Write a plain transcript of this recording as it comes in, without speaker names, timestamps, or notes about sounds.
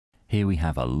Here we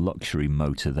have a luxury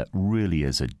motor that really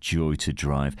is a joy to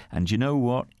drive. And you know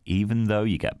what? Even though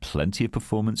you get plenty of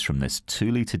performance from this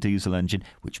 2-litre diesel engine,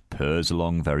 which purrs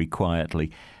along very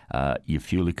quietly, your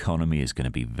fuel economy is going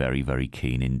to be very, very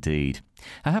keen indeed.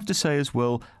 I have to say as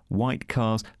well, white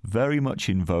cars very much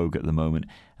in vogue at the moment,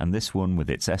 and this one with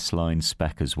its S-Line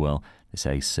spec as well, this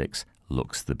A6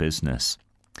 looks the business.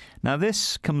 Now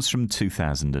this comes from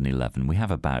 2011. We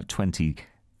have about 25,500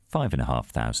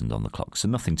 on the clock, so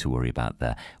nothing to worry about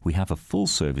there. We have a full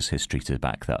service history to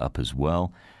back that up as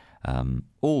well.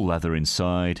 All leather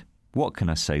inside. What can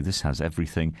I say? This has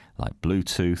everything like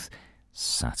Bluetooth,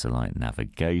 satellite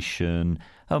navigation,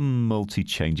 a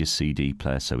multichanger CD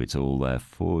player, so it's all there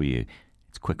for you.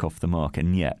 It's quick off the mark,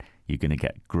 and yet you're going to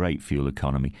get great fuel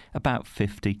economy, about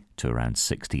 50 to around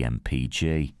 60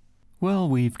 mpg. Well,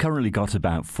 we've currently got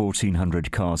about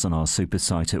 1,400 cars on our super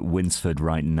site at Winsford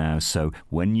right now, so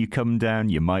when you come down,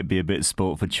 you might be a bit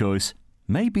sport for choice.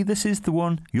 Maybe this is the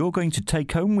one you're going to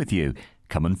take home with you.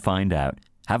 Come and find out.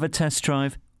 Have a test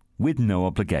drive with no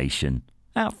obligation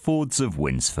at Fords of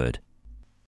Winsford.